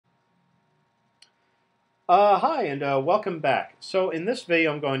Hi, and welcome back. So in this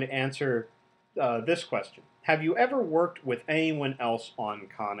video, I'm going to answer this question. Have you ever worked with anyone else on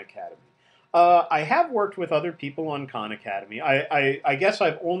Khan Academy? I have worked with other people on Khan Academy. I guess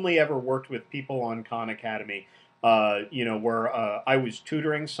I've only ever worked with people on Khan Academy, where I was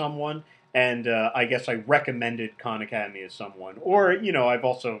tutoring someone, and I guess I recommended Khan Academy as someone. Or, I've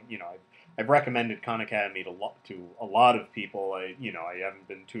also, I've recommended Khan Academy to a lot of people. I haven't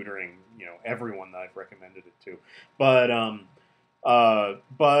been tutoring, everyone that I've recommended it to, but I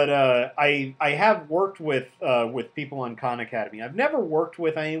have worked with people on Khan Academy. I've never worked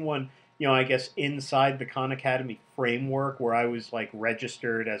with anyone, I guess inside the Khan Academy framework where I was like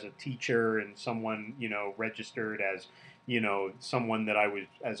registered as a teacher and someone, registered as, someone that I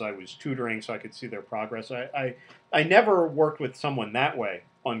was tutoring so I could see their progress. I never worked with someone that way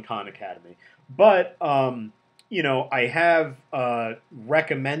on Khan Academy, but I have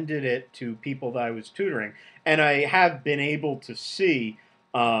recommended it to people that I was tutoring, and I have been able to see,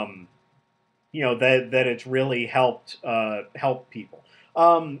 that it's really help people.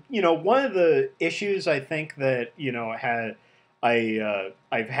 One of the issues I think that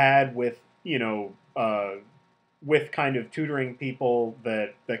I've had with with kind of tutoring people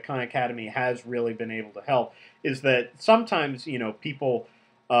that Khan Academy has really been able to help is that sometimes people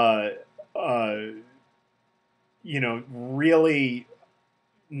uh, uh, really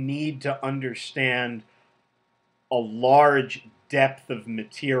need to understand a large depth of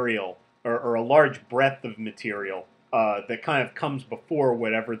material or a large breadth of material that kind of comes before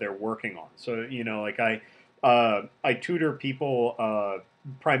whatever they're working on. So like I tutor people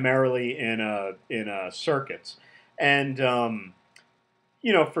primarily in circuits, and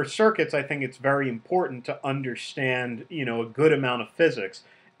for circuits, I think it's very important to understand, a good amount of physics.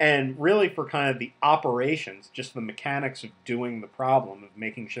 And really, for kind of the operations, just the mechanics of doing the problem, of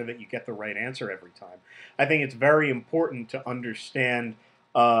making sure that you get the right answer every time, I think it's very important to understand,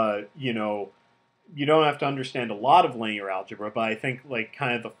 you don't have to understand a lot of linear algebra, but I think like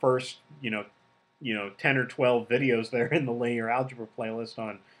kind of the first, 10 or 12 videos there in the linear algebra playlist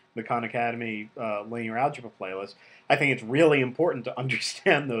on the Khan Academy linear algebra playlist, I think it's really important to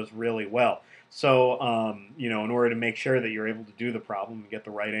understand those really well. So, in order to make sure that you're able to do the problem and get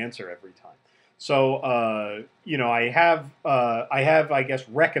the right answer every time. So, I guess,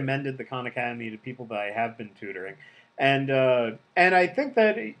 recommended the Khan Academy to people that I have been tutoring, and I think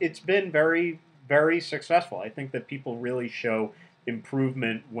that it's been very, very successful. I think that people really show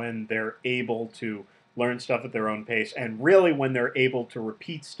improvement when they're able to learn stuff at their own pace, and really when they're able to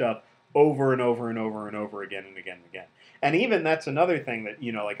repeat stuff over and over and over and over again and again and again. And even that's another thing that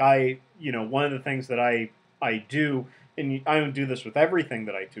like one of the things that I do, and I don't do this with everything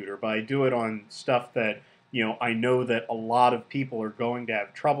that I tutor, but I do it on stuff that I know that a lot of people are going to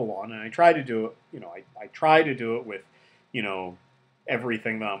have trouble on, and I try to do it. I try to do it with you know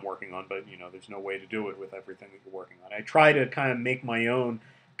everything that I'm working on, but there's no way to do it with everything that you're working on. I try to kind of make my own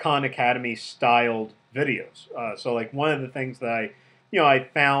Khan Academy styled videos. So like one of the things that I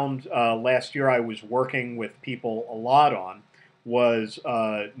found last year I was working with people a lot on was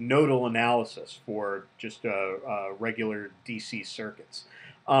nodal analysis for just regular DC circuits.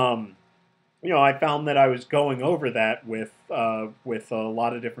 Um, I found that I was going over that with a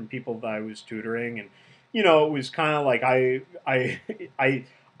lot of different people that I was tutoring, and it was kind of like I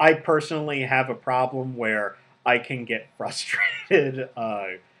I personally have a problem where I can get frustrated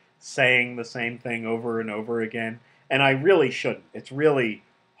saying the same thing over and over again, and I really shouldn't. It's really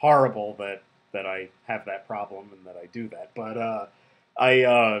horrible that I have that problem and that I do that, but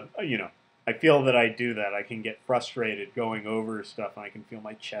I feel that I do that. I can get frustrated going over stuff, and I can feel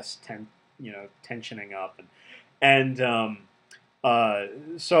my chest tensioning up, and uh,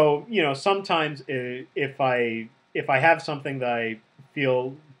 so sometimes if I have something that I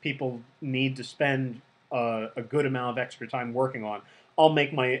feel people need to spend a good amount of extra time working on, I'll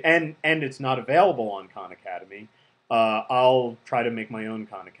make my and it's not available on Khan Academy. I'll try to make my own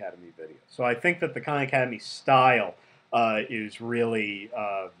Khan Academy video. So I think that the Khan Academy style is really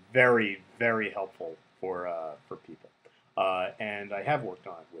very, very helpful for people, and I have worked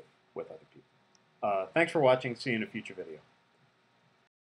on it with other people. Thanks for watching. See you in a future video.